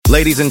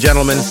Ladies and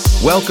gentlemen,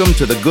 welcome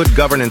to the Good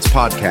Governance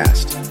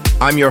Podcast.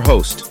 I'm your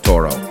host,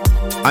 Toro.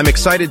 I'm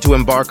excited to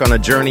embark on a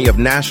journey of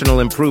national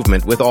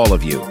improvement with all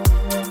of you.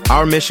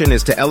 Our mission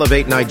is to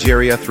elevate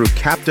Nigeria through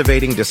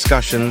captivating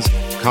discussions,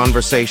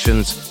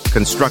 conversations,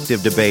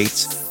 constructive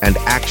debates, and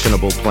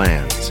actionable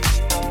plans.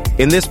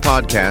 In this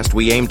podcast,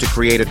 we aim to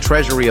create a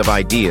treasury of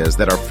ideas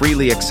that are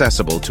freely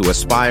accessible to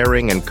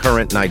aspiring and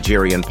current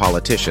Nigerian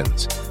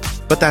politicians.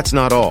 But that's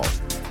not all.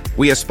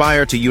 We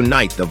aspire to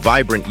unite the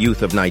vibrant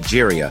youth of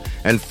Nigeria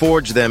and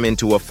forge them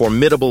into a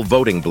formidable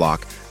voting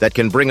bloc that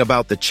can bring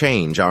about the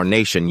change our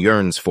nation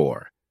yearns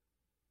for.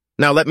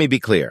 Now, let me be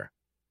clear.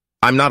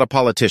 I'm not a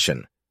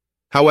politician.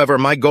 However,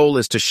 my goal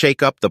is to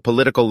shake up the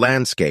political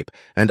landscape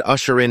and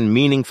usher in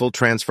meaningful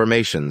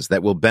transformations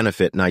that will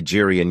benefit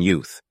Nigerian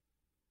youth.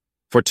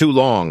 For too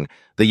long,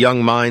 the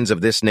young minds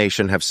of this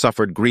nation have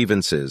suffered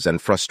grievances and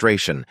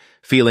frustration,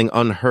 feeling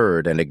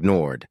unheard and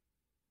ignored.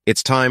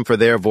 It's time for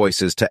their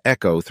voices to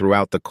echo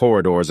throughout the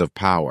corridors of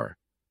power.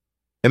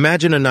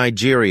 Imagine a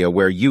Nigeria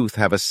where youth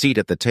have a seat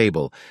at the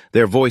table,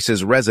 their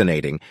voices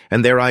resonating,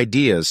 and their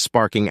ideas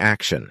sparking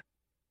action.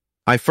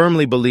 I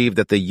firmly believe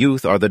that the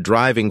youth are the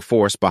driving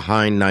force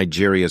behind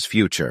Nigeria's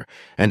future,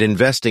 and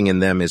investing in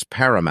them is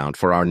paramount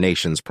for our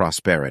nation's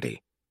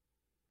prosperity.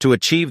 To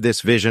achieve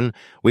this vision,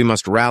 we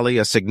must rally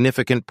a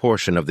significant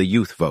portion of the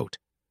youth vote.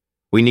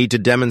 We need to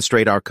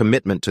demonstrate our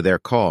commitment to their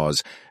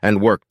cause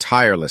and work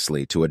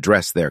tirelessly to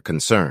address their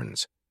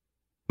concerns.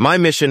 My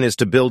mission is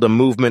to build a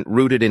movement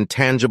rooted in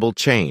tangible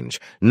change,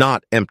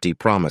 not empty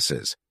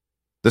promises.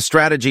 The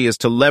strategy is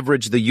to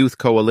leverage the Youth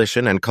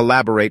Coalition and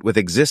collaborate with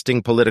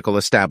existing political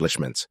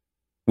establishments.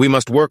 We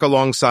must work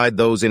alongside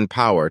those in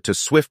power to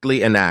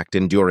swiftly enact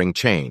enduring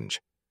change.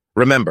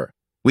 Remember,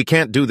 we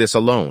can't do this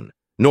alone,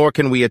 nor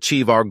can we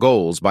achieve our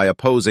goals by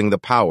opposing the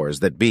powers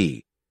that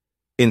be.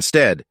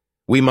 Instead,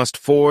 we must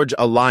forge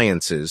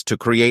alliances to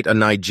create a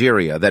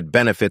Nigeria that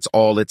benefits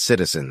all its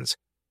citizens.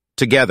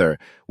 Together,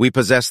 we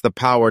possess the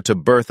power to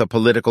birth a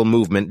political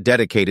movement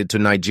dedicated to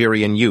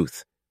Nigerian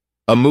youth,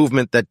 a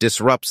movement that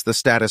disrupts the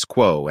status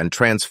quo and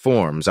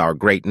transforms our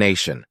great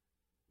nation.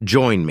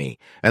 Join me,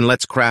 and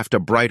let's craft a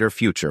brighter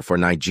future for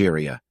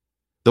Nigeria.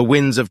 The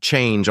winds of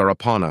change are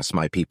upon us,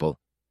 my people.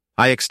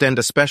 I extend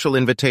a special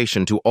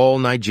invitation to all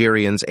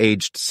Nigerians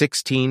aged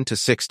 16 to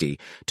 60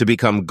 to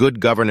become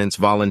good governance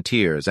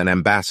volunteers and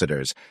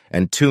ambassadors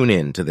and tune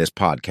in to this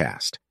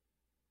podcast.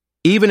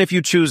 Even if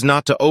you choose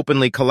not to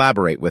openly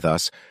collaborate with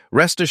us,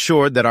 rest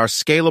assured that our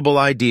scalable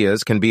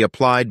ideas can be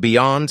applied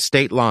beyond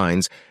state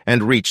lines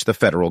and reach the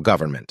federal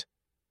government.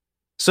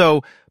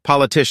 So,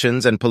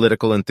 politicians and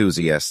political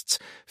enthusiasts,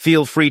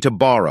 feel free to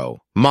borrow,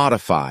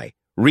 modify,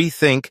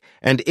 rethink,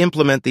 and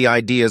implement the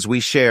ideas we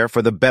share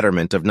for the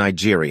betterment of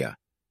Nigeria.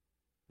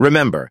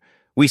 Remember,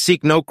 we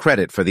seek no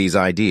credit for these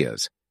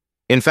ideas.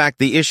 In fact,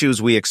 the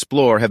issues we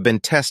explore have been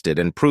tested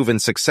and proven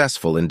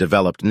successful in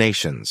developed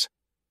nations.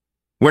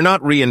 We're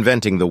not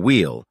reinventing the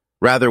wheel,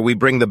 rather we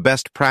bring the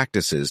best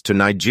practices to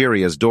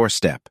Nigeria's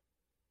doorstep.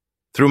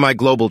 Through my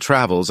global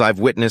travels, I've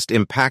witnessed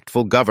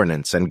impactful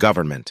governance and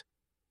government.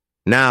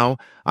 Now,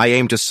 I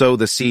aim to sow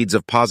the seeds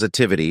of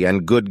positivity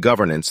and good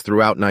governance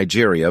throughout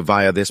Nigeria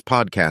via this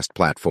podcast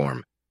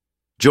platform.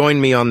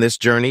 Join me on this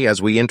journey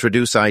as we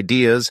introduce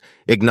ideas,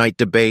 ignite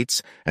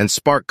debates, and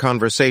spark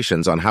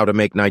conversations on how to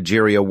make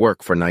Nigeria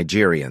work for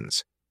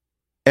Nigerians.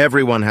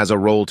 Everyone has a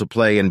role to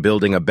play in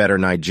building a better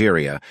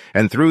Nigeria,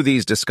 and through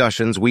these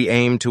discussions we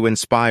aim to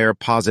inspire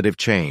positive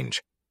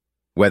change.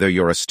 Whether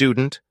you're a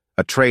student,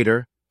 a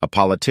trader, a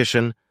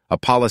politician, a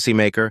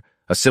policymaker,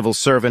 a civil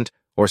servant,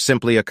 or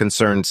simply a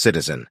concerned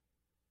citizen,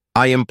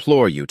 I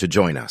implore you to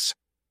join us.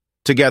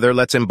 Together,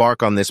 let's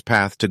embark on this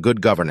path to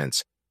good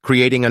governance,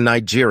 creating a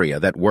Nigeria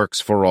that works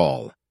for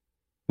all.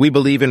 We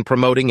believe in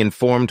promoting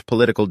informed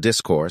political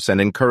discourse and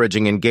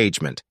encouraging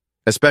engagement,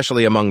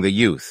 especially among the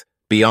youth,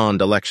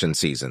 beyond election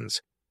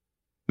seasons.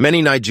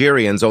 Many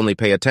Nigerians only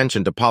pay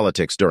attention to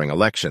politics during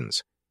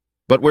elections,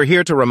 but we're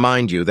here to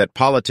remind you that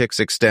politics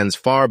extends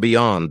far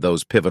beyond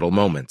those pivotal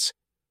moments.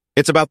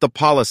 It's about the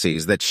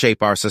policies that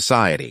shape our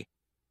society.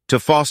 To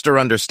foster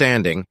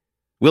understanding,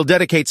 we'll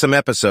dedicate some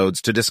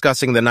episodes to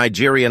discussing the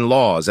Nigerian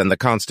laws and the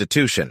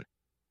Constitution,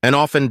 an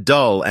often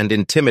dull and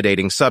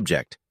intimidating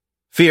subject.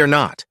 Fear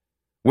not.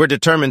 We're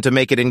determined to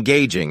make it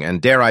engaging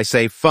and, dare I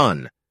say,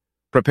 fun.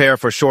 Prepare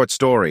for short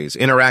stories,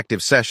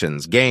 interactive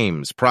sessions,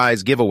 games,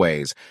 prize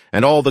giveaways,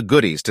 and all the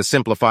goodies to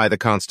simplify the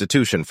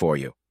Constitution for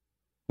you.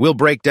 We'll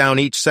break down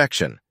each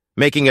section,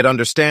 making it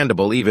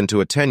understandable even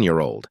to a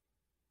 10-year-old.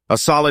 A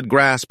solid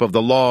grasp of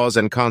the laws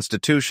and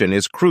Constitution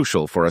is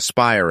crucial for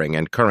aspiring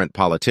and current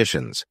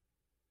politicians.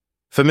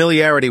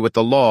 Familiarity with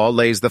the law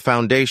lays the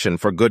foundation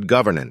for good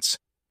governance,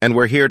 and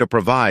we're here to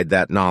provide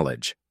that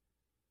knowledge.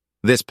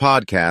 This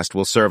podcast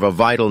will serve a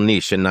vital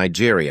niche in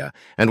Nigeria,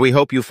 and we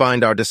hope you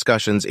find our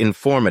discussions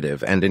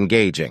informative and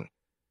engaging.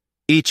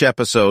 Each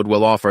episode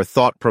will offer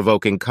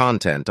thought-provoking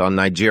content on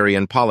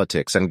Nigerian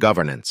politics and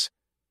governance.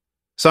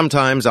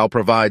 Sometimes I'll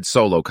provide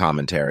solo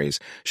commentaries,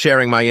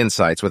 sharing my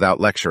insights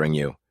without lecturing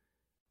you.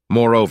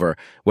 Moreover,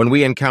 when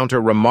we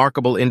encounter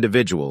remarkable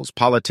individuals,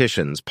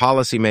 politicians,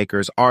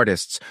 policymakers,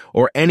 artists,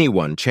 or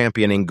anyone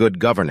championing good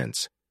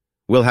governance,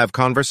 we'll have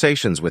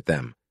conversations with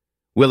them.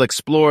 We'll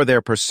explore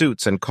their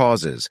pursuits and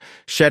causes,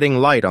 shedding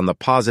light on the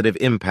positive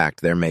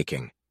impact they're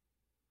making.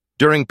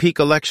 During peak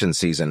election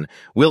season,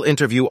 we'll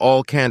interview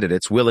all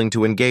candidates willing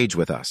to engage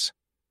with us.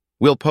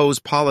 We'll pose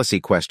policy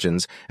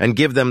questions and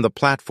give them the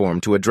platform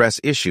to address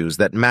issues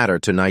that matter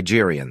to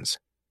Nigerians.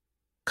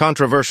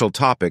 Controversial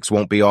topics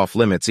won't be off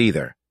limits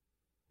either.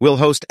 We'll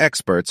host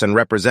experts and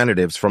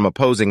representatives from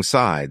opposing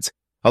sides,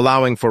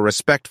 allowing for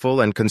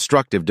respectful and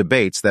constructive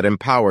debates that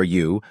empower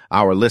you,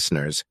 our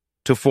listeners,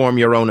 to form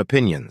your own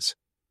opinions.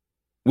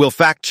 We'll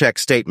fact-check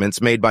statements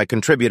made by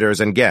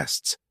contributors and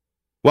guests.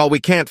 While we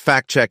can't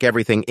fact-check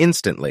everything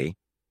instantly,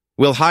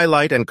 we'll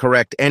highlight and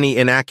correct any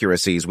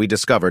inaccuracies we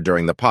discover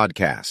during the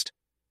podcast.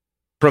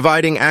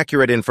 Providing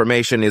accurate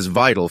information is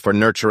vital for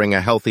nurturing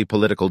a healthy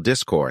political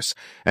discourse,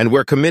 and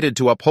we're committed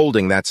to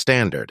upholding that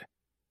standard.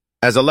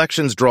 As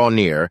elections draw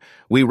near,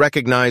 we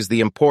recognize the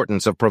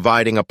importance of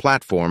providing a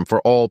platform for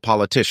all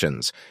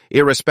politicians,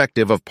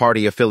 irrespective of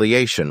party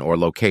affiliation or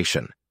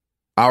location.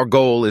 Our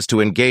goal is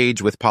to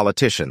engage with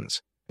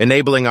politicians,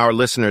 enabling our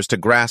listeners to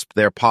grasp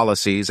their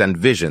policies and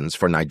visions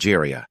for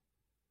Nigeria.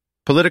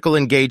 Political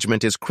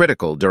engagement is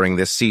critical during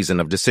this season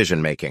of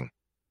decision-making.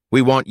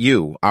 We want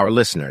you, our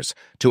listeners,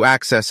 to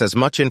access as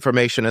much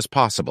information as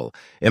possible,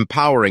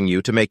 empowering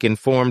you to make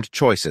informed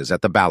choices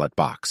at the ballot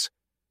box.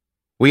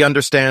 We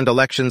understand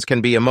elections can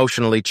be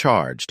emotionally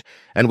charged,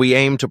 and we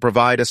aim to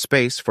provide a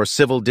space for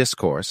civil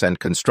discourse and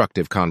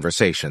constructive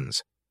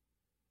conversations.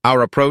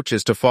 Our approach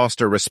is to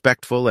foster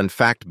respectful and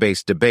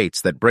fact-based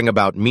debates that bring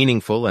about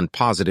meaningful and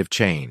positive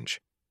change.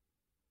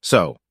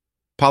 So,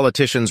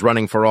 politicians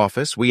running for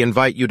office, we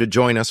invite you to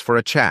join us for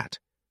a chat.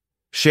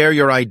 Share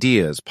your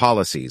ideas,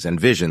 policies, and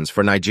visions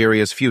for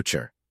Nigeria's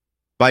future.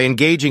 By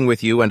engaging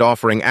with you and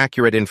offering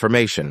accurate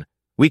information,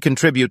 we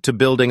contribute to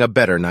building a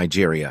better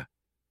Nigeria.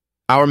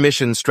 Our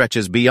mission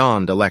stretches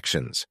beyond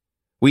elections.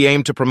 We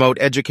aim to promote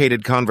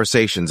educated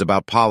conversations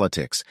about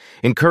politics,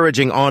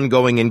 encouraging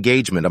ongoing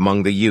engagement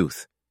among the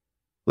youth.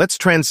 Let's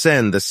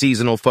transcend the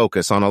seasonal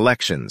focus on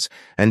elections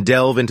and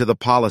delve into the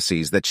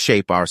policies that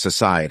shape our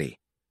society.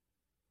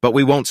 But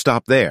we won't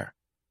stop there.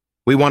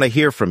 We want to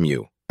hear from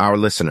you, our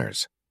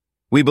listeners.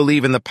 We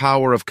believe in the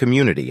power of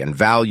community and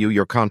value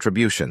your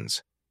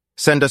contributions.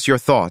 Send us your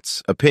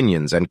thoughts,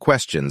 opinions, and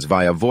questions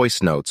via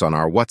voice notes on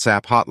our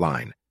WhatsApp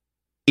hotline.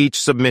 Each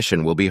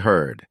submission will be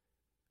heard,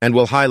 and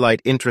we'll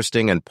highlight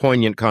interesting and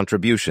poignant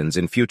contributions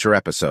in future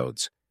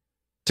episodes.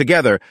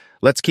 Together,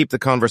 let's keep the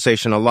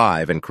conversation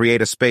alive and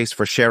create a space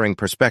for sharing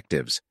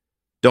perspectives.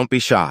 Don't be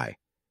shy.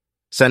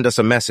 Send us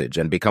a message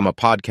and become a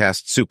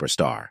podcast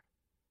superstar.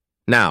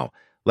 Now,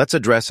 let's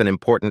address an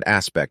important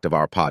aspect of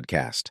our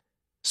podcast: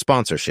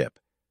 sponsorship.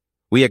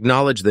 We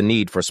acknowledge the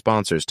need for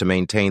sponsors to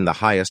maintain the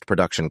highest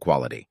production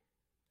quality.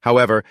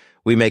 However,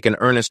 we make an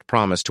earnest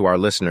promise to our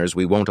listeners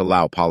we won't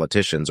allow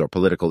politicians or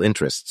political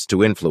interests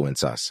to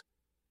influence us.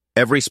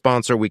 Every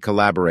sponsor we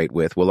collaborate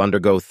with will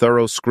undergo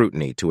thorough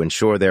scrutiny to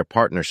ensure their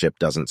partnership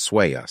doesn't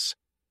sway us.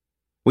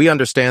 We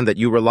understand that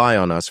you rely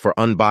on us for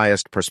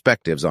unbiased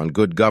perspectives on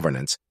good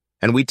governance,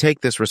 and we take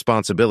this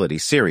responsibility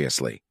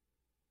seriously.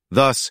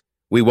 Thus,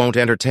 we won't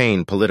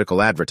entertain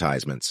political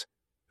advertisements,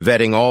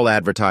 vetting all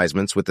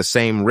advertisements with the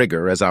same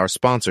rigor as our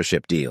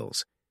sponsorship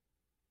deals.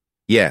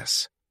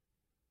 Yes,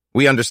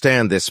 we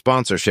understand this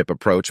sponsorship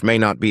approach may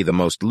not be the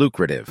most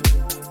lucrative,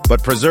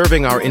 but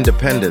preserving our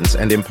independence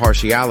and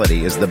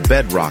impartiality is the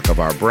bedrock of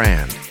our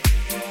brand.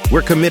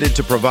 We're committed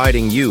to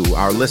providing you,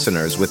 our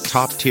listeners, with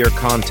top-tier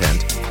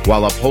content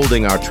while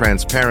upholding our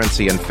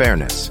transparency and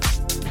fairness.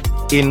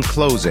 In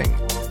closing,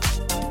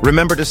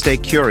 remember to stay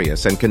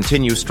curious and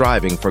continue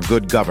striving for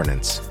good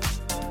governance.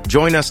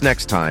 Join us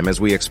next time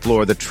as we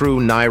explore the true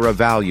Naira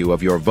value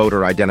of your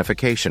voter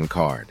identification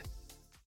card.